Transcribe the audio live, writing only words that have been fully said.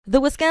The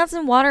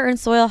Wisconsin Water and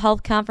Soil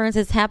Health Conference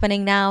is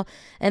happening now,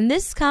 and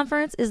this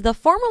conference is the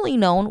formerly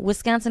known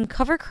Wisconsin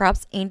Cover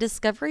Crops and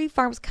Discovery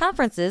Farms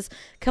conferences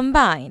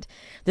combined.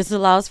 This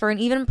allows for an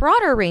even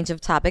broader range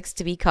of topics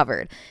to be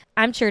covered.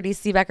 I'm Charity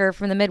Seebecker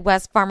from the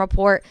Midwest Farm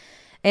Report,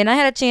 and I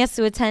had a chance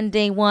to attend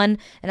day one,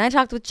 and I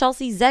talked with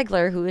Chelsea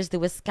Zegler, who is the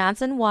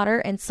Wisconsin Water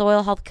and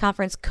Soil Health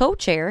Conference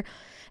co-chair,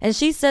 and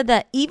she said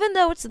that even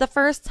though it's the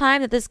first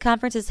time that this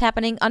conference is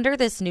happening under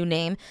this new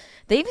name,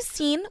 they've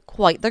seen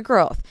quite the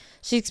growth.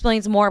 She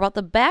explains more about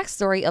the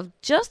backstory of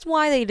just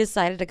why they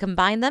decided to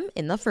combine them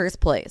in the first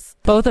place.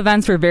 Both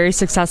events were very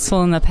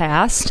successful in the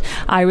past.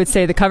 I would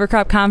say the Cover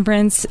Crop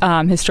Conference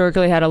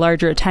historically had a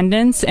larger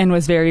attendance and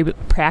was very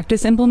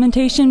practice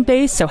implementation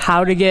based. So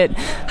how to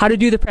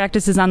do the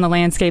practices on the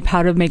landscape,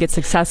 how to make it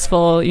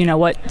successful,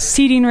 what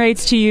seeding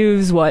rates to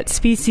use, what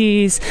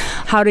species,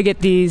 how to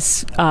get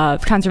these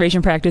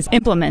conservation practice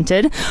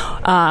implemented,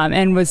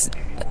 and was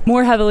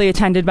more heavily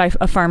attended by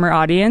a farmer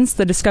audience.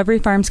 The Discovery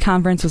Farms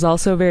Conference was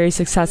also very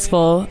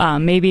successful.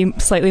 Maybe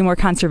slightly more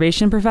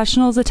conservation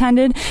professionals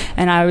attended,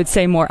 and I would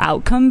say more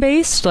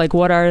outcome-based, like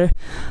what are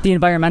the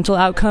environmental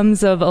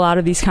outcomes of a lot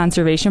of these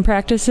conservation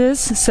practices.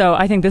 So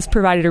I think this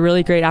provided a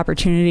really great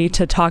opportunity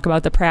to talk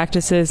about the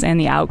practices and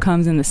the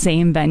outcomes in the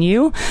same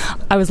venue.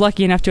 I was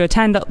lucky enough to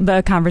attend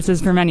the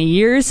conferences for many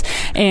years,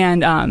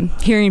 and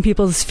hearing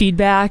people's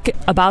feedback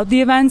about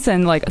the events,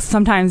 and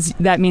sometimes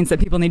that means that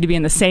people need to be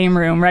in the same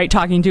room, right,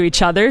 talking to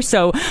each other.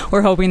 So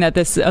we're hoping that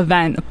this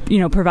event,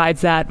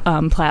 provides that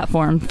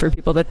platform for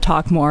people to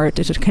talk more,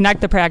 to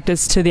connect the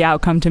practice to the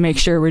outcome, to make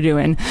sure we're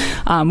doing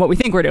what we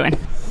think we're doing.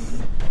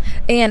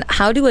 And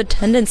how do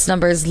attendance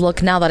numbers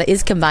look now that it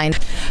is combined?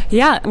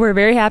 Yeah, we're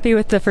very happy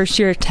with the first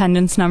year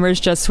attendance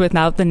numbers, just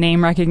without the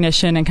name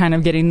recognition and kind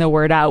of getting the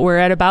word out. We're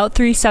at about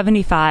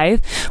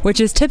 375, which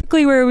is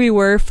typically where we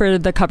were for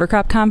the Cover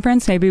Crop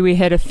Conference. Maybe we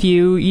hit a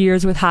few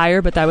years with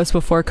higher, but that was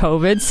before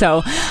COVID.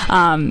 So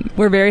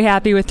we're very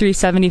happy with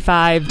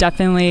 375.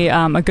 Definitely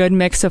a good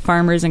mix of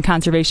farmers and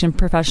conservation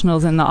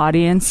professionals in the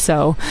audience.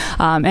 So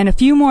and a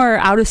few more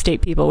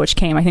out-of-state people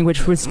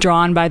which was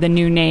drawn by the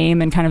new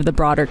name and kind of the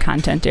broader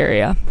content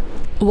area.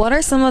 What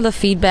are some of the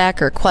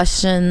feedback or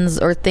questions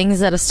or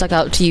things that have stuck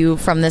out to you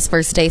from this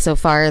first day so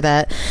far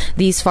that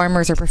these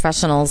farmers or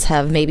professionals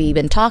have maybe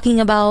been talking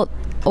about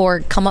or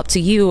come up to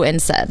you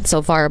and said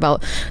so far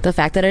about the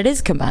fact that it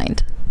is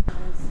combined?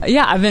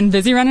 Yeah, I've been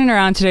busy running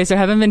around today, so I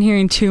haven't been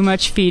hearing too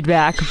much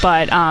feedback,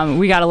 but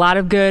we got a lot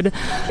of good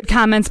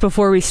comments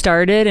before we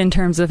started in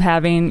terms of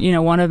having,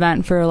 one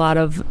event for a lot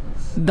of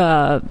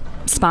the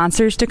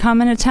sponsors to come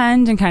and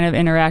attend and kind of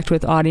interact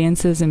with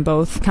audiences in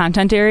both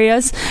content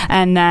areas.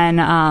 And then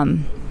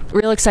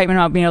real excitement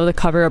about being able to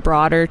cover a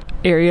broader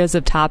areas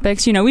of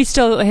topics. We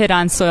still hit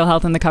on soil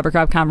health in the Cover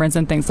Crop Conference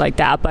and things like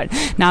that, but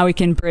now we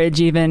can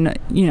bridge even,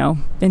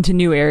 into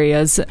new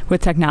areas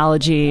with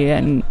technology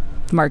and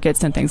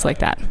markets and things like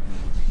that.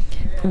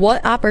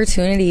 What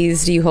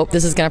opportunities do you hope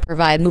this is going to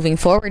provide moving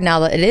forward now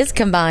that it is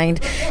combined?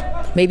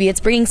 Maybe it's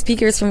bringing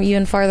speakers from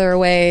even farther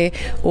away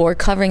or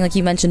covering, like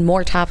you mentioned,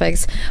 more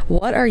topics.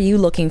 What are you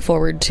looking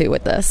forward to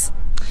with this?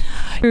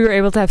 We were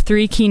able to have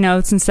 3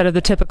 keynotes instead of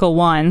the typical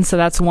one, so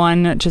that's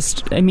one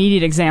just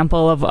immediate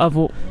example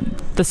of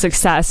the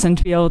success, and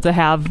to be able to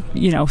have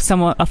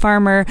a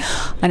farmer,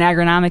 an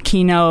agronomic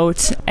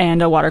keynote,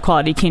 and a water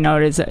quality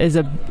keynote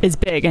is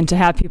big, and to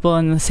have people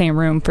in the same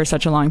room for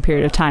such a long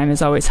period of time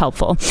is always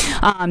helpful.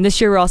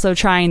 This year we're also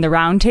trying the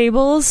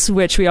roundtables,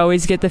 which we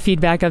always get the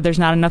feedback of there's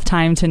not enough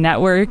time to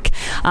network,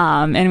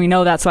 and we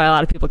know that's why a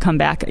lot of people come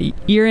back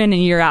year in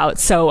and year out.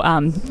 So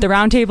the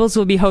roundtables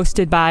will be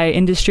hosted by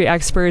industry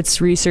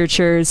experts,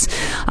 researchers,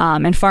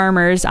 and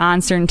farmers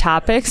on certain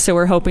topics. So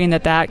we're hoping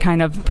that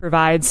kind of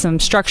provides some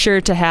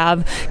structure to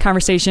have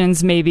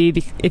conversations, maybe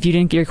if you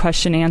didn't get your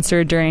question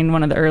answered during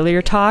one of the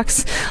earlier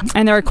talks.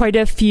 And there are quite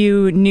a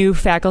few new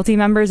faculty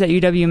members at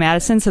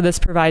UW-Madison, so this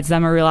provides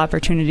them a real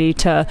opportunity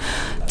to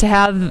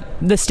have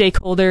the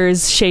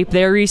stakeholders shape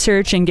their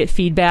research and get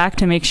feedback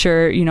to make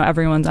sure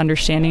everyone's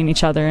understanding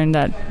each other and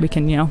that we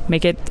can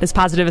make it as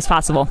positive as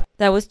possible.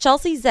 That was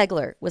Chelsea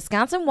Zegler,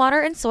 Wisconsin Water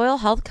and Soil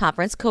Health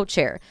Conference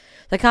co-chair.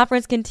 The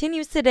conference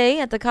continues today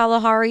at the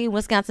Kalahari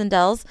Wisconsin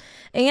Dells,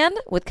 and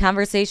with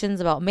conversations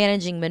about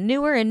managing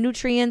manure and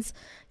nutrients,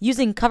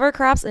 using cover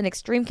crops in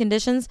extreme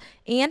conditions,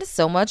 and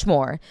so much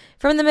more.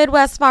 From the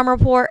Midwest Farm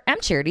Report,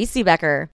 I'm Charity Seebecker.